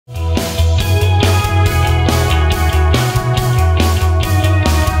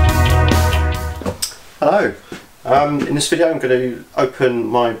Hello. In this video I'm going to open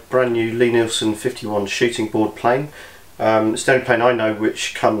my brand new lie-nielsen 51 shooting board plane. It's the only plane I know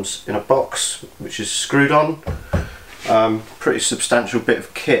which comes in a box which is screwed on. Pretty substantial bit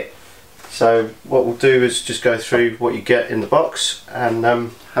of kit. So what we'll do is just go through what you get in the box and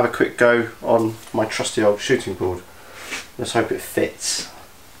have a quick go on my trusty old shooting board. Let's hope it fits.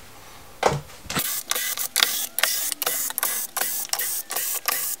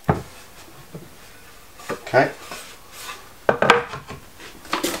 Okay.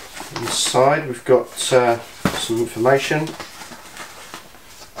 Inside we've got some information.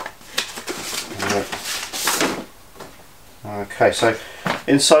 Okay, so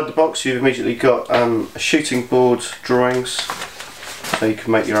inside the box you've immediately got a shooting board drawings, so you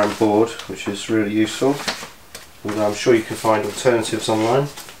can make your own board, which is really useful. Although I'm sure you can find alternatives online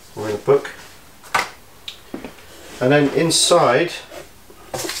or in a book. And then inside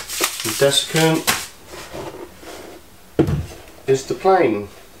the desiccant is the plane.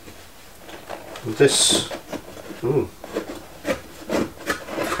 And this,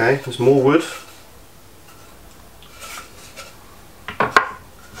 okay, there's more wood.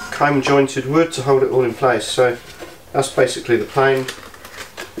 Comb jointed wood to hold it all in place. So that's basically the plane.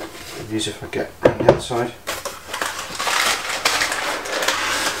 I'll use it if I get on the outside.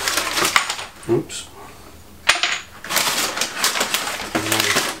 Oops.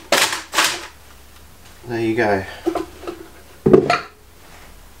 There you go.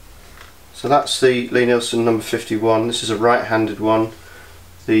 So that's the lie-nielsen No. 51. This is a right-handed one.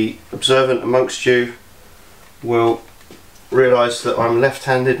 The observant amongst you will realise that I'm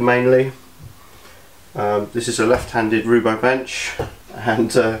left-handed mainly. This is a left-handed Rubo bench,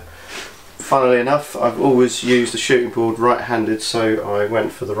 and funnily enough I've always used the shooting board right-handed, so I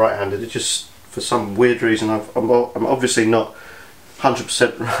went for the right-handed. It just, for some weird reason, I'm obviously not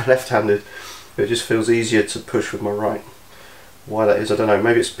 100% left-handed, but it just feels easier to push with my right. Why that is, I don't know.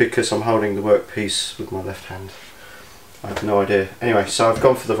 Maybe it's because I'm holding the workpiece with my left hand. I have no idea. Anyway, so I've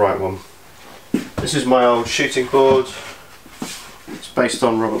gone for the right one. This is my old shooting board. It's based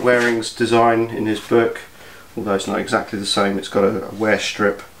on Robert Waring's design in his book, although it's not exactly the same. It's got a wear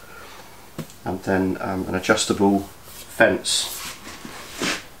strip and then an adjustable fence.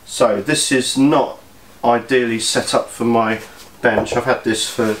 So this is not ideally set up for my bench. I've had this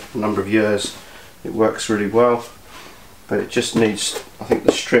for a number of years. It works really well. But it just needs, I think,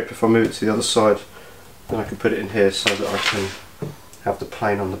 the strip. If I move it to the other side, then I can put it in here so that I can have the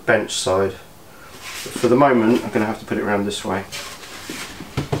plane on the bench side. But for the moment I'm going to have to put it around this way.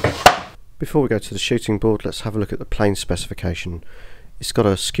 Before we go to the shooting board, let's have a look at the plane specification. It's got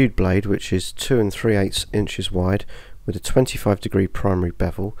a skewed blade which is 2 3/8 inches wide with a 25-degree primary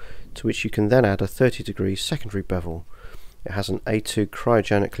bevel, to which you can then add a 30-degree secondary bevel. It has an A2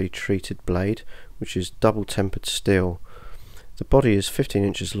 cryogenically treated blade which is double tempered steel. The body is 15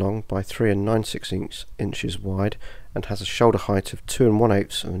 inches long by 3 9/6 inches wide and has a shoulder height of 2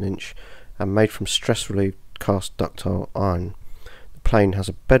 1/8 of an inch and made from stress relieved cast ductile iron. The plane has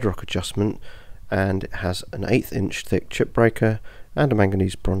a bedrock adjustment and it has an 1/8 inch thick chip breaker and a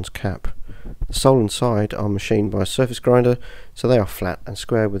manganese bronze cap. The sole and side are machined by a surface grinder, so they are flat and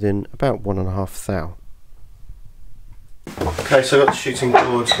square within about 1.5 thou. Okay, so I've got the shooting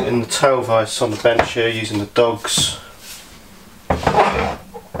board in the tail vise on the bench here using the dogs.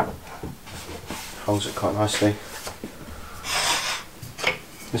 Holds it quite nicely.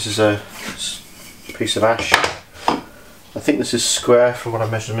 This is a piece of ash. I think this is square from what I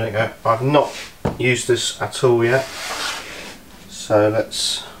measured a minute ago. I've not used this at all yet, so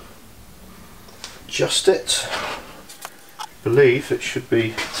let's adjust it. I believe it should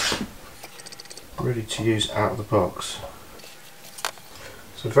be ready to use out of the box.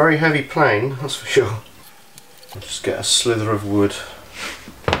 It's a very heavy plane, that's for sure. I'll just get a slither of wood.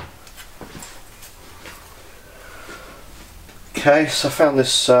 Okay, so I found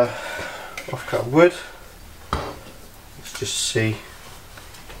this off-cut wood. Let's just see.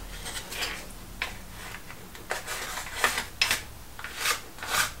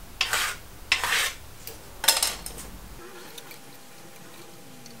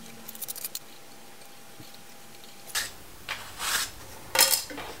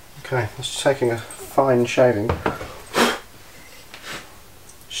 Okay, that's taking a fine shaving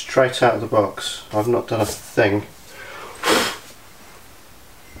straight out of the box. I've not done a thing.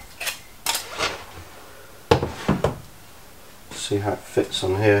 See how it fits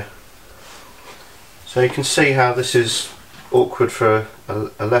on here. So you can see how this is awkward for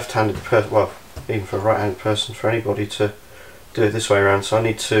a left-handed person, well, even for a right-handed person, for anybody to do it this way around. So I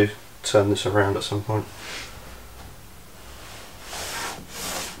need to turn this around at some point.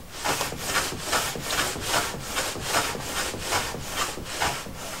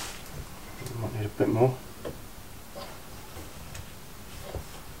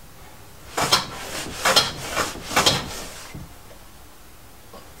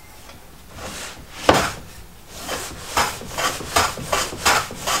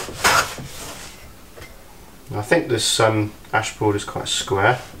 this ashboard is quite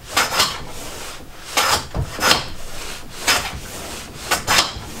square.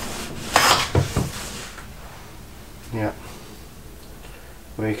 Yeah.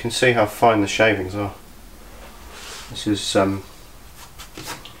 Well, you can see how fine the shavings are. This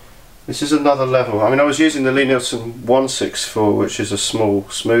is another level. I mean, I was using the Lie-Nielsen 164, which is a small,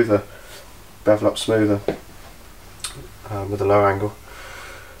 smoother, bevel up smoother with a low angle,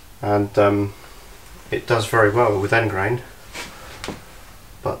 and it does very well with end grain.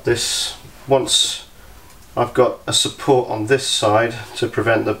 But this, once I've got a support on this side to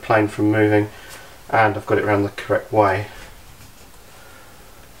prevent the plane from moving, and I've got it around the correct way,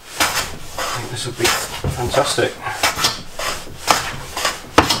 I think this will be fantastic.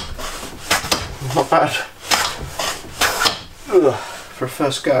 Not bad. Ugh, for a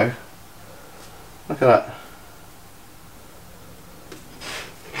first go. Look at that.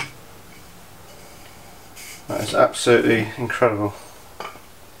 That is absolutely incredible.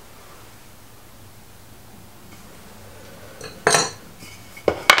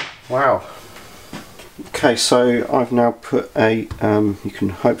 Wow. Okay, so I've now put a, you can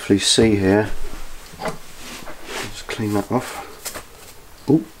hopefully see here, just clean that off.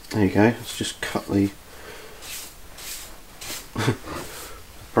 Ooh, there you go, let's just cut the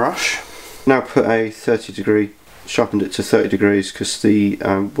brush. Now put a 30°, sharpened it to 30 degrees, because the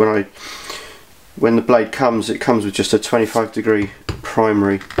when the blade comes, it comes with just a 25°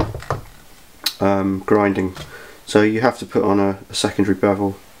 primary grinding, so you have to put on a secondary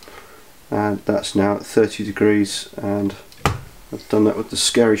bevel, and that's now at 30 degrees, and I've done that with the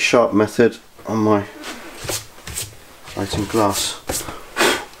scary sharp method on my plating glass.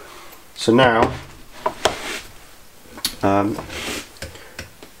 So now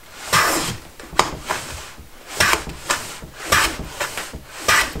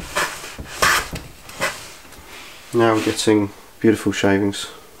now we're getting beautiful shavings.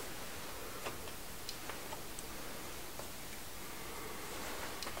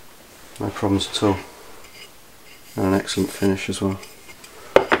 No problems at all, and an excellent finish as well.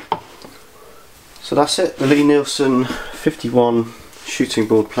 So that's it, the Lie-Nielsen 51 shooting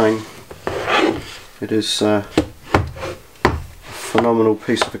board plane. It is a phenomenal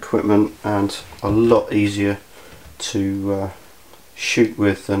piece of equipment and a lot easier to shoot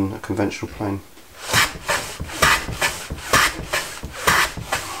with than a conventional plane.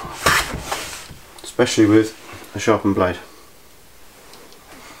 Especially with a sharpened blade.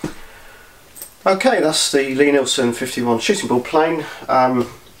 Okay, that's the Lie-Nielsen 51 shooting board plane.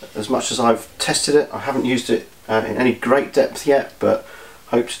 As much as I've tested it, I haven't used it in any great depth yet, but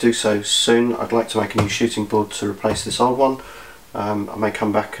hope to do so soon. I'd like to make a new shooting board to replace this old one. I may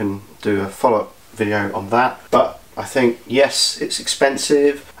come back and do a follow-up video on that, but I think, yes, it's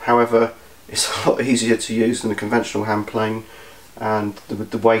expensive, however it's a lot easier to use than a conventional hand plane, and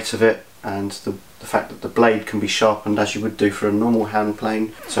the weight of it, and the fact that the blade can be sharpened as you would do for a normal hand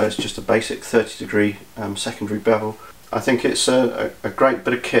plane, so it's just a basic 30° secondary bevel. I think it's a great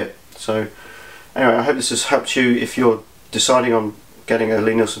bit of kit. So anyway, I hope this has helped you if you're deciding on getting a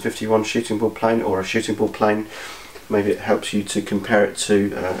Lie-Nielsen 51 shooting board plane or a shooting board plane. Maybe it helps you to compare it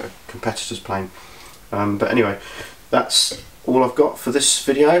to a competitor's plane. But anyway, that's all I've got for this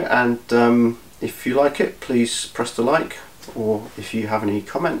video, and if you like it, please press the like, or if you have any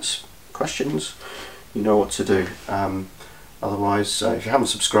comments, questions, you know what to do. Otherwise, if you haven't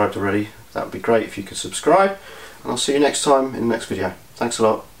subscribed already, that would be great if you could subscribe, and I'll see you next time in the next video. Thanks a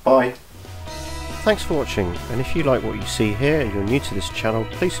lot, bye. Thanks for watching, and if you like what you see here and you're new to this channel,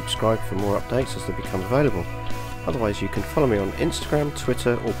 please subscribe for more updates as they become available. Otherwise, you can follow me on Instagram,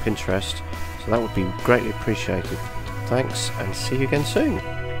 Twitter or Pinterest, so that would be greatly appreciated. Thanks, and see you again soon.